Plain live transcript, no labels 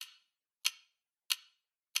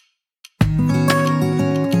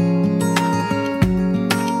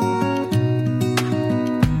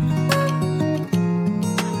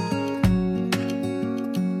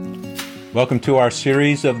Welcome to our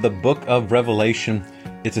series of the Book of Revelation.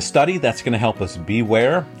 It's a study that's going to help us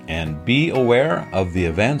beware and be aware of the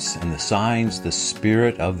events and the signs, the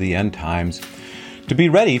spirit of the end times, to be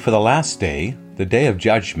ready for the last day, the day of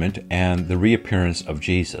judgment, and the reappearance of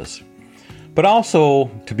Jesus. But also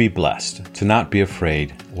to be blessed, to not be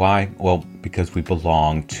afraid. Why? Well, because we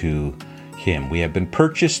belong to Him. We have been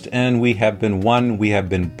purchased and we have been won. We have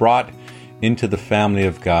been brought into the family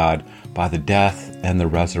of God by the death and the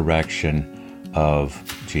resurrection of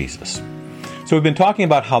Jesus. So we've been talking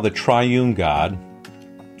about how the triune God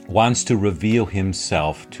wants to reveal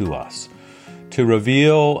Himself to us, to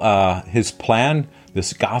reveal His plan,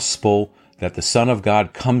 this gospel that the Son of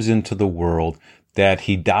God comes into the world, that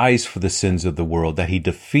He dies for the sins of the world, that He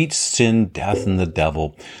defeats sin, death, and the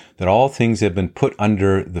devil, that all things have been put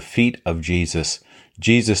under the feet of Jesus.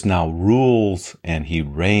 Jesus now rules and He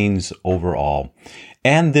reigns over all.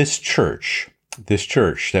 And this church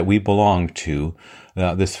that we belong to,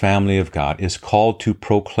 this family of God, is called to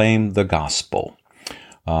proclaim the gospel.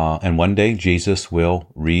 And one day Jesus will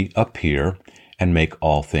reappear and make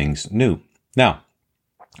all things new. Now,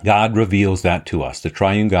 God reveals that to us. The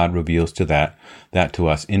triune God reveals that to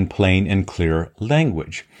us in plain and clear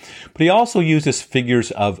language. But He also uses figures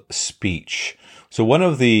of speech. So one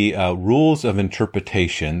of the rules of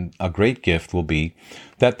interpretation, a great gift, will be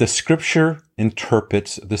that the Scripture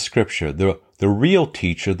interprets the Scripture. The real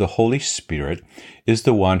teacher, the Holy Spirit, is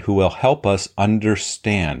the one who will help us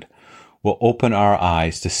understand, will open our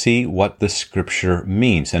eyes to see what the Scripture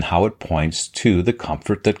means and how it points to the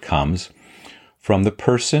comfort that comes from the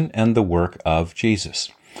person and the work of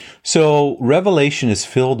Jesus. So Revelation is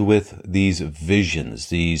filled with these visions,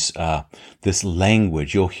 this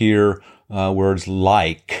language. You'll hear words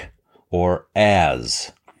like or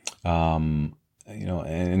as,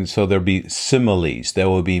 and so there'll be similes, there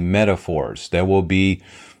will be metaphors, there will be,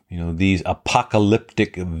 these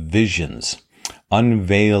apocalyptic visions,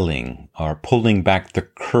 unveiling or pulling back the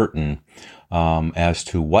curtain as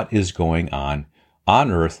to what is going on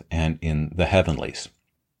earth and in the heavenlies.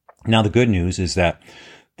 Now, the good news is that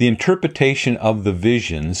the interpretation of the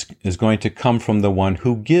visions is going to come from the one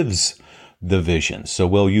who gives the visions. So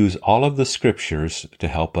we'll use all of the scriptures to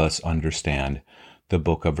help us understand the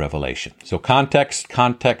book of Revelation. So context,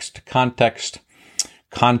 content.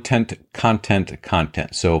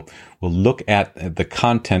 So we'll look at the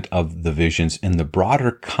content of the visions in the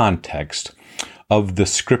broader context of the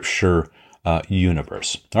scripture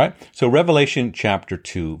universe. All right. So Revelation chapter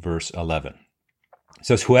 2, verse 11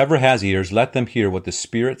 says, "Whoever has ears, let them hear what the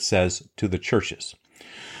Spirit says to the churches.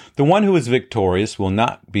 The one who is victorious will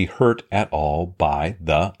not be hurt at all by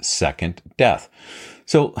the second death."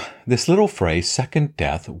 So this little phrase, second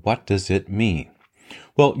death, what does it mean?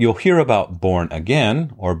 Well, you'll hear about born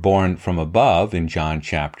again or born from above in John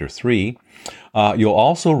chapter 3. You'll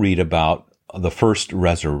also read about the first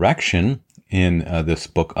resurrection in this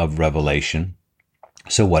book of Revelation.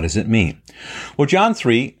 So what does it mean? Well, John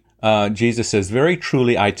 3, Jesus says, "Very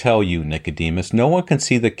truly I tell you, Nicodemus, no one can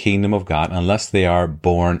see the kingdom of God unless they are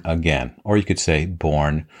born again." Or you could say,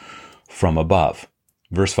 born from above.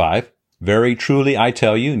 Verse 5, "Very truly I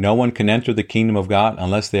tell you, no one can enter the kingdom of God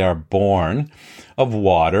unless they are born of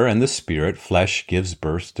water and the Spirit. Flesh gives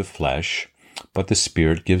birth to flesh, but the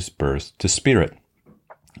Spirit gives birth to spirit."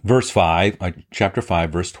 Verse 5, chapter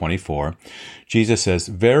 5, verse 24, Jesus says,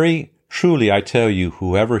 "Very truly I tell you,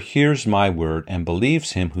 whoever hears my word and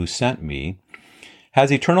believes Him who sent me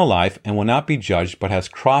has eternal life and will not be judged, but has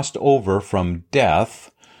crossed over from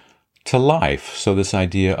death to life." So this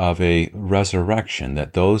idea of a resurrection,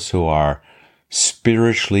 that those who are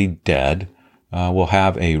spiritually dead will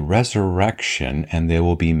have a resurrection and they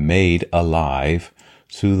will be made alive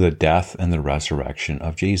through the death and the resurrection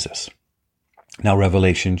of Jesus. Now,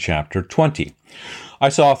 Revelation chapter 20. "I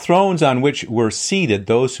saw thrones on which were seated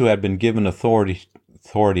those who had been given authority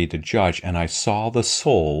to judge, and I saw the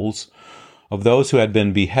souls of those who had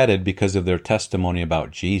been beheaded because of their testimony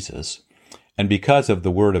about Jesus and because of the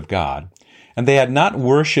word of God. And they had not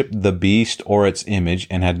worshipped the beast or its image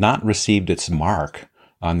and had not received its mark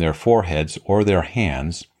on their foreheads or their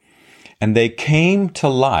hands. And they came to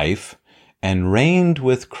life and reigned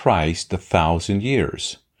with Christ 1,000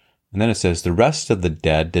 years. And then it says, the rest of the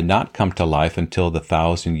dead did not come to life until the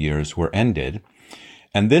 1,000 years were ended.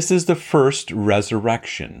 And this is the first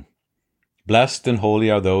resurrection. Blessed and holy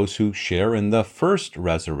are those who share in the first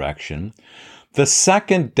resurrection. The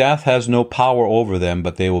second death has no power over them,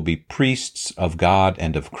 but they will be priests of God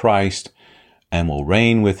and of Christ and will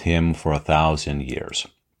reign with Him for 1,000 years.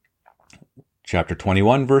 Chapter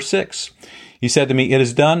 21, verse 6. He said to me, "It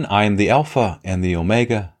is done. I am the Alpha and the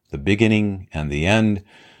Omega, the beginning and the end.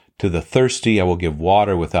 To the thirsty I will give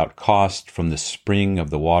water without cost from the spring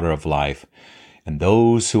of the water of life. And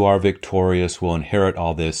those who are victorious will inherit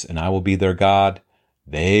all this, and I will be their God.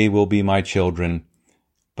 They will be my children.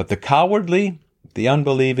 But the cowardly, the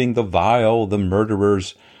unbelieving, the vile, the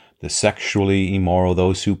murderers, the sexually immoral,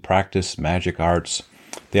 those who practice magic arts,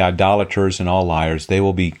 the idolaters and all liars, they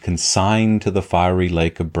will be consigned to the fiery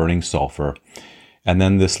lake of burning sulfur. And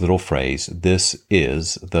then this little phrase, this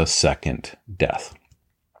is the second death.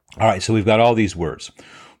 All right, so we've got all these words.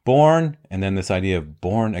 Born, and then this idea of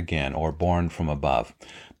born again or born from above.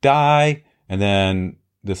 Die, and then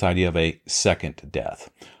this idea of a second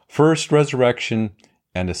death. First resurrection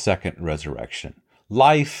and a second resurrection.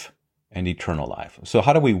 Life and eternal life. So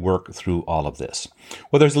how do we work through all of this?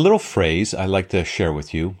 Well, there's a little phrase I'd like to share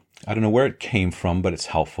with you. I don't know where it came from, but it's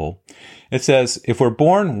helpful. It says, if we're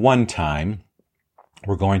born one time,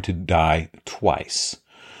 we're going to die twice.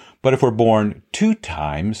 But if we're born 2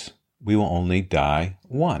 times, we will only die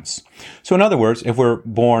once. So in other words, if we're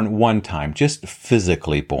born one time, just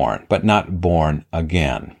physically born, but not born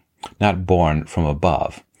again, not born from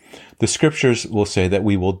above, the scriptures will say that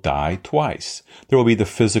we will die twice. There will be the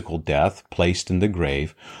physical death placed in the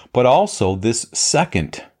grave, but also this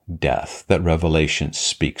second death that Revelation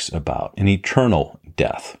speaks about, an eternal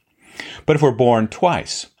death. But if we're born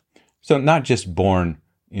twice, so not just born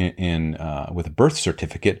with a birth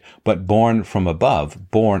certificate, but born from above,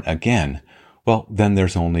 born again, well, then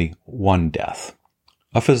there's only one death,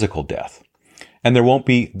 a physical death. And there won't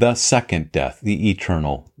be the second death, the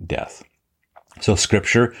eternal death. So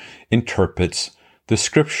Scripture interprets the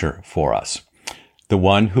Scripture for us. The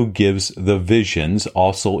one who gives the visions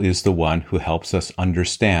also is the one who helps us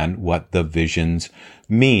understand what the visions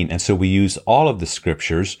mean. And so we use all of the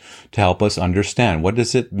scriptures to help us understand. What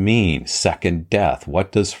does it mean, second death?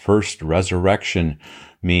 What does first resurrection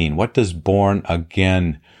mean? What does born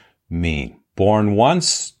again mean? Born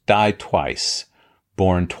once, die twice.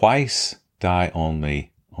 Born twice, die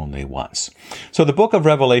only once. So the book of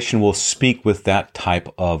Revelation will speak with that type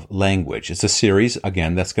of language. It's a series,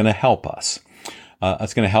 again, that's going to help us.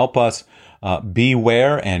 It's going to help us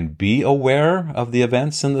beware and be aware of the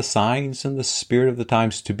events and the signs and the spirit of the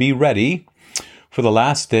times, to be ready for the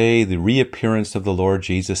last day, the reappearance of the Lord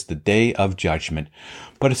Jesus, the day of judgment.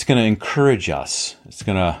 But it's going to encourage us. It's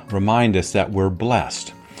going to remind us that we're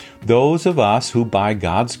blessed. Those of us who by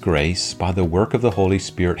God's grace, by the work of the Holy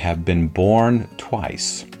Spirit, have been born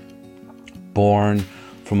twice, born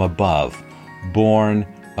from above, born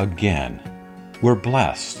again, we're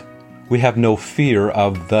blessed. We have no fear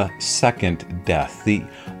of the second death, the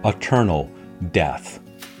eternal death.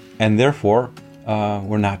 And therefore,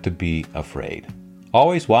 we're not to be afraid.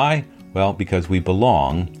 Always why? Well, because we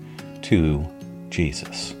belong to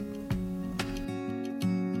Jesus.